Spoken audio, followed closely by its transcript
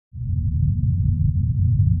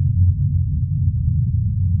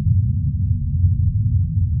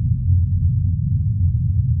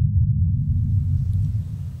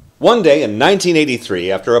One day in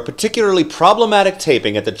 1983, after a particularly problematic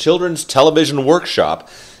taping at the Children's Television Workshop,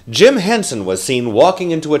 Jim Henson was seen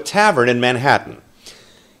walking into a tavern in Manhattan.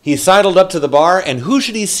 He sidled up to the bar, and who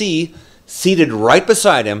should he see, seated right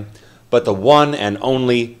beside him, but the one and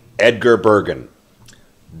only Edgar Bergen.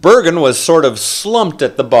 Bergen was sort of slumped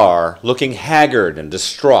at the bar, looking haggard and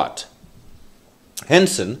distraught.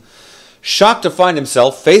 Henson, shocked to find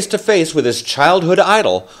himself face to face with his childhood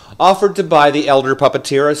idol, offered to buy the elder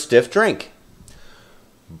puppeteer a stiff drink.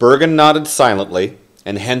 Bergen nodded silently,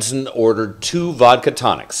 and Henson ordered 2 vodka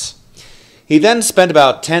tonics. He then spent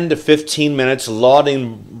about 10 to 15 minutes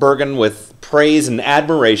lauding Bergen with praise and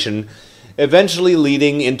admiration, eventually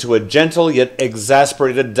leading into a gentle yet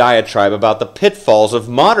exasperated diatribe about the pitfalls of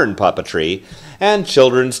modern puppetry and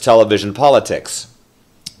children's television politics.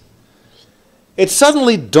 It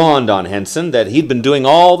suddenly dawned on Henson that he'd been doing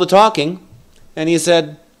all the talking, and he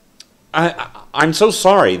said, I'm so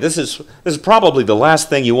sorry. This is probably the last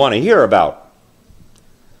thing you want to hear about.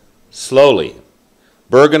 Slowly,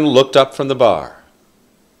 Bergen looked up from the bar,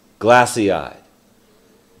 glassy-eyed,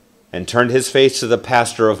 and turned his face to the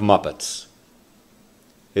pastor of Muppets.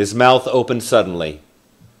 His mouth opened suddenly,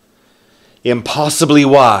 impossibly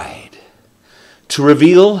wide, to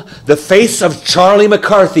reveal the face of Charlie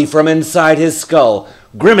McCarthy from inside his skull,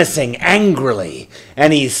 grimacing angrily,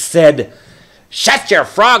 and he said, "Shut your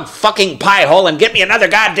frog-fucking pie-hole and get me another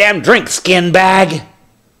goddamn drink, skin bag!"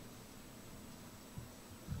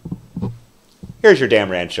 Here's your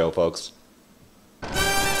damn rant show, folks.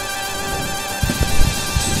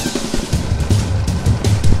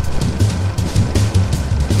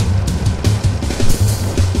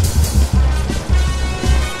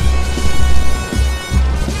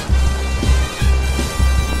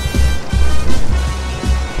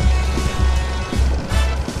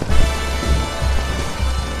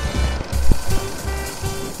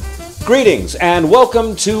 Greetings and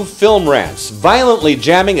welcome to Film Rants, violently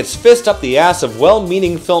jamming its fist up the ass of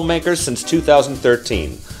well-meaning filmmakers since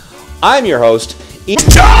 2013. I'm your host,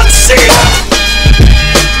 John Cena!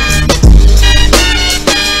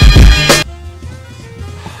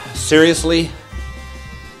 Seriously?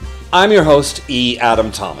 I'm your host, E.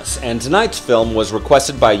 Adam Thomas, and tonight's film was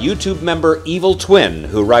requested by YouTube member Evil Twin,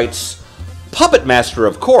 who writes, Puppetmaster,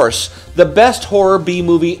 of course, the best horror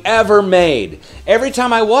B-movie ever made. Every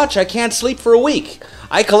time I watch, I can't sleep for a week.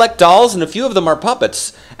 I collect dolls, and a few of them are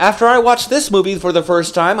puppets. After I watched this movie for the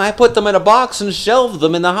first time, I put them in a box and shelved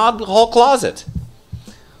them in the hall closet.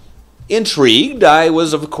 Intrigued, I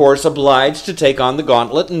was, of course, obliged to take on the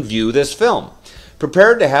gauntlet and view this film,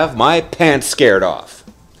 prepared to have my pants scared off.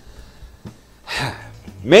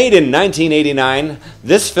 Made in 1989,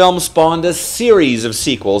 this film spawned a series of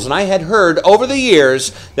sequels, and I had heard over the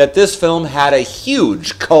years that this film had a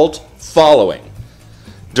huge cult following.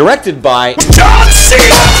 Directed by John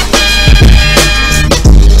Cena!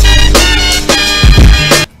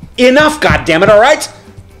 Enough, goddammit, alright?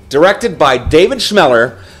 Directed by David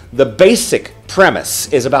Schmeller, the basic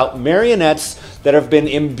premise is about marionettes that have been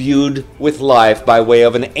imbued with life by way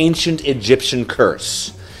of an ancient Egyptian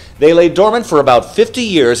curse. They lay dormant for about 50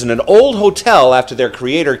 years in an old hotel after their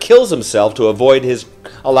creator kills himself to avoid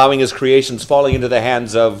allowing his creations falling into the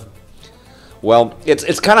hands of, well,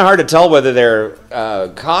 it's kind of hard to tell whether they're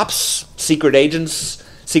cops, secret agents,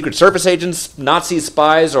 Secret Service agents, Nazi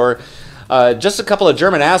spies, or just a couple of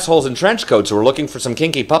German assholes in trench coats who are looking for some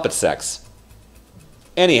kinky puppet sex.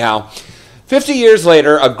 Anyhow, 50 years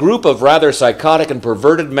later, a group of rather psychotic and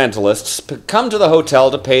perverted mentalists come to the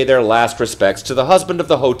hotel to pay their last respects to the husband of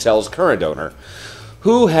the hotel's current owner,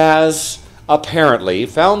 who has apparently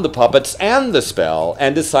found the puppets and the spell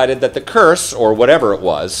and decided that the curse, or whatever it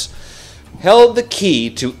was, held the key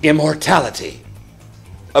to immortality.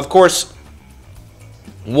 Of course,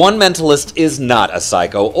 one mentalist is not a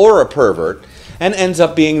psycho or a pervert and ends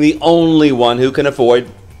up being the only one who can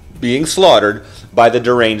avoid being slaughtered by the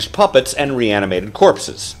deranged puppets and reanimated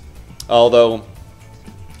corpses. Although,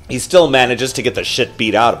 he still manages to get the shit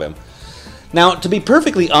beat out of him. Now, to be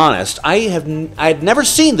perfectly honest, I had never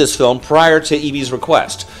seen this film prior to Evie's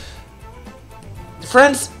request.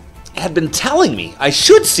 Friends had been telling me I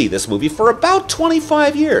should see this movie for about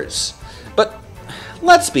 25 years. But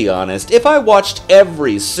let's be honest, if I watched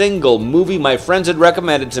every single movie my friends had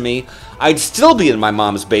recommended to me, I'd still be in my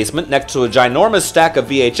mom's basement next to a ginormous stack of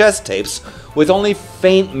VHS tapes with only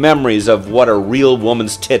faint memories of what a real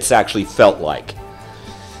woman's tits actually felt like.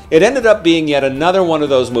 It ended up being yet another one of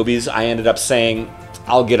those movies I ended up saying,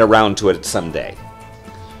 I'll get around to it someday.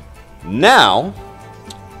 Now,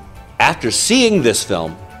 after seeing this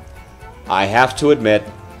film, I have to admit,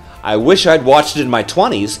 I wish I'd watched it in my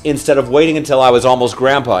 20s instead of waiting until I was almost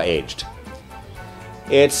grandpa aged.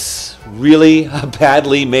 It's really a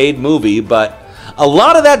badly made movie, but a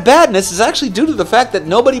lot of that badness is actually due to the fact that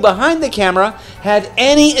nobody behind the camera had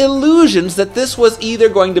any illusions that this was either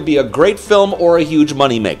going to be a great film or a huge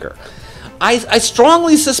moneymaker. I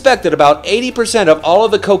strongly suspect that about 80% of all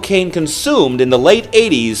of the cocaine consumed in the late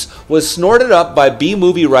 80s was snorted up by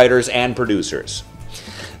B-movie writers and producers.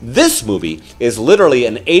 This movie is literally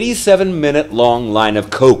an 87-minute long line of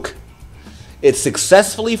coke. It's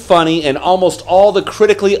successfully funny in almost all the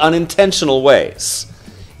critically unintentional ways.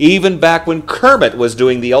 Even back when Kermit was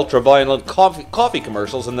doing the ultraviolet coffee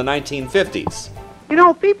commercials in the 1950s. You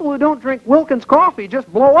know, people who don't drink Wilkins coffee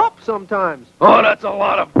just blow up sometimes. Oh, that's a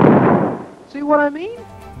lot of... See what I mean?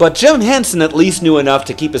 But Jim Henson at least knew enough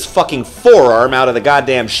to keep his fucking forearm out of the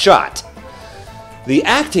goddamn shot. The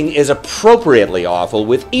acting is appropriately awful,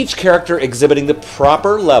 with each character exhibiting the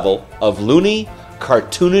proper level of loony,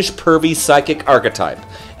 cartoonish, pervy psychic archetype.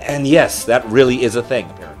 And yes, that really is a thing,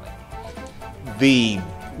 apparently. The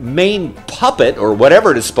main puppet, or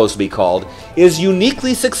whatever it is supposed to be called, is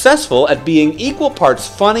uniquely successful at being equal parts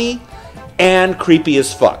funny and creepy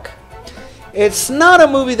as fuck. It's not a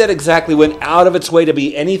movie that exactly went out of its way to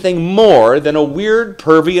be anything more than a weird,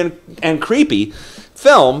 pervy, and creepy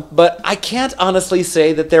film, but I can't honestly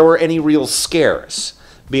say that there were any real scares,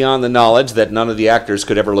 beyond the knowledge that none of the actors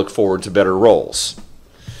could ever look forward to better roles.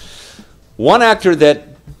 One actor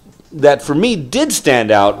that for me did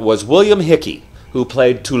stand out was William Hickey, who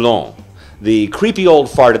played Toulon, the creepy old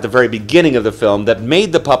fart at the very beginning of the film that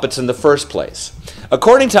made the puppets in the first place.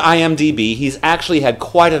 According to IMDb, he's actually had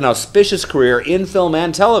quite an auspicious career in film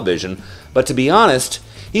and television, but to be honest,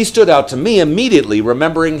 he stood out to me immediately,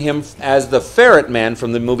 remembering him as the ferret man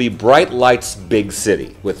from the movie Bright Lights, Big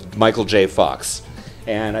City with Michael J. Fox.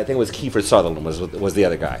 And I think it was Kiefer Sutherland was the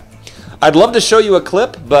other guy. I'd love to show you a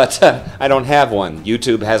clip, but I don't have one.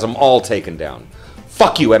 YouTube has them all taken down.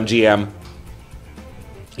 Fuck you, MGM.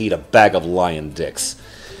 Eat a bag of lion dicks.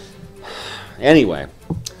 Anyway,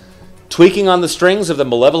 tweaking on the strings of the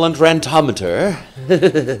malevolent Rantometer,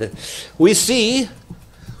 we see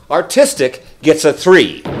Artistic gets a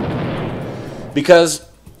 3. Because,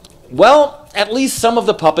 well, at least some of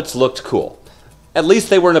the puppets looked cool. At least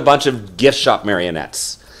they weren't a bunch of gift shop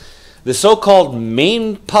marionettes. The so-called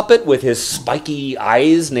main puppet with his spiky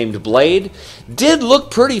eyes named Blade did look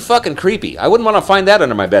pretty fucking creepy. I wouldn't want to find that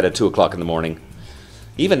under my bed at 2 o'clock in the morning.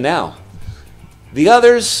 Even now. The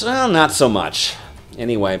others, well, not so much.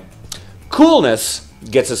 Anyway, coolness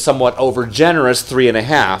gets a somewhat over-generous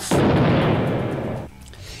 3.5.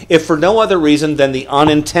 If for no other reason than the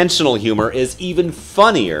unintentional humor is even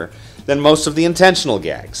funnier than most of the intentional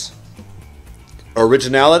gags.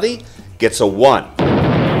 Originality gets a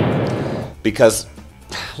 1. Because,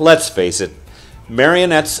 let's face it,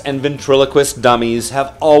 marionettes and ventriloquist dummies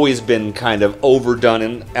have always been kind of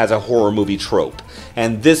overdone as a horror movie trope,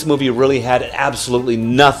 and this movie really had absolutely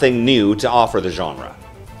nothing new to offer the genre.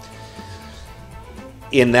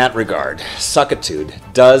 In that regard, Suckitude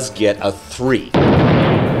does get a 3.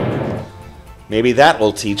 Maybe that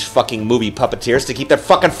will teach fucking movie puppeteers to keep their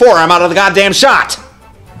fucking forearm out of the goddamn shot!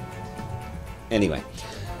 Anyway,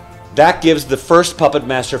 that gives the first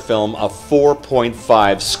Puppetmaster film a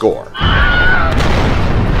 4.5 score.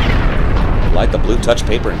 Light the blue touch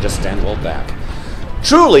paper and just stand well back.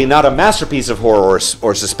 Truly not a masterpiece of horror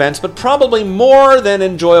or suspense, but probably more than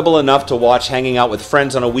enjoyable enough to watch hanging out with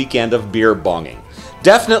friends on a weekend of beer bonging.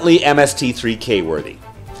 Definitely MST3K worthy.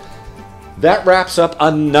 That wraps up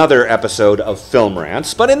another episode of Film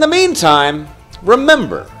Rants, but in the meantime,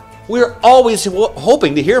 remember, we're always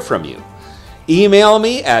hoping to hear from you. Email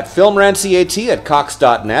me at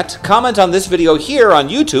filmrantseat@cox.net, comment on this video here on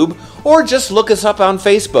YouTube, or just look us up on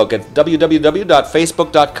Facebook at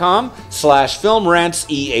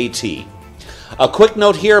www.facebook.com/filmrantseat. A quick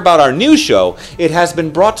note here about our new show. It has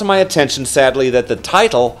been brought to my attention, sadly, that the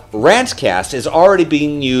title, Rantcast, is already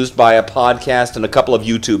being used by a podcast and a couple of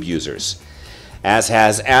YouTube users, as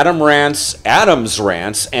has Adam's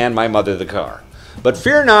Rants, and My Mother the Car. But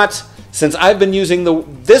fear not, since I've been using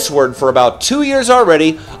this word for about 2 years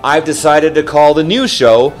already, I've decided to call the new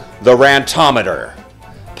show the Rantometer.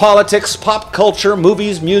 Politics, pop culture,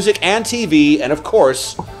 movies, music, and TV, and of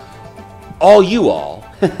course, all you all,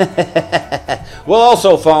 will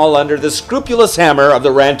also fall under the scrupulous hammer of the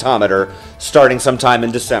Rantometer starting sometime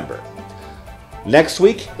in December. Next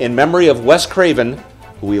week, in memory of Wes Craven,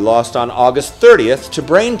 who we lost on August 30th to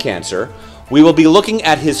brain cancer, we will be looking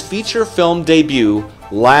at his feature film debut,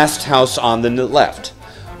 Last House on the Left,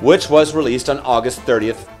 which was released on August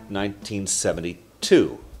 30th,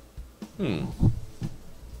 1972.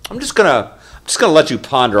 I'm just gonna let you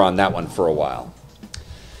ponder on that one for a while.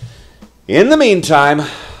 In the meantime,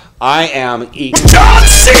 I am eating John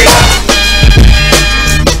Cena!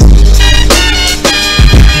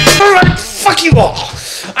 Alright, fuck you all!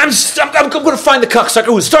 I'm gonna find the cocksucker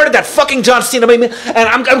who started that fucking John Cena baby, and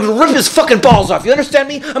I'm gonna rip his fucking balls off. You understand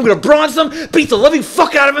me? I'm gonna bronze them, beat the living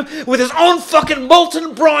fuck out of him with his own fucking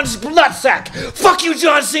molten bronze nutsack. Fuck you,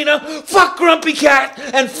 John Cena. Fuck Grumpy Cat,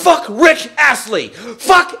 and fuck Rick Astley.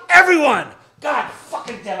 Fuck everyone. God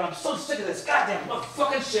fucking damn it, I'm so sick of this goddamn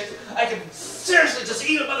motherfucking shit. I can seriously just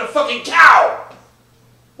eat a motherfucking cow.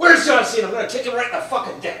 Where's John Cena? I'm gonna kick him right in the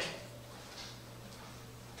fucking dick.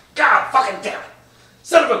 God fucking damn it.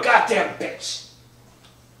 Son of a goddamn bitch.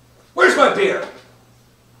 Where's my beer?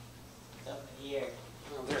 It's up here.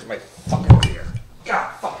 Oh, there's my fucking beer.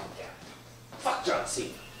 God fucking damn it. Fuck John Cena.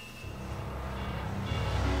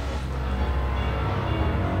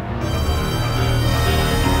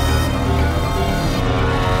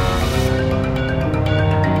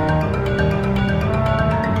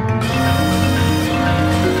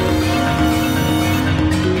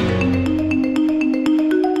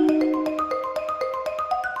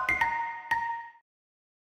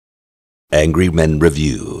 Angry Men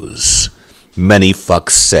Reviews. Many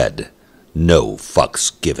fucks said, no fucks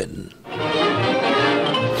given.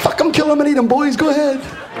 Fuck 'em, kill 'em, and eat 'em, boys. Go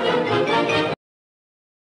ahead.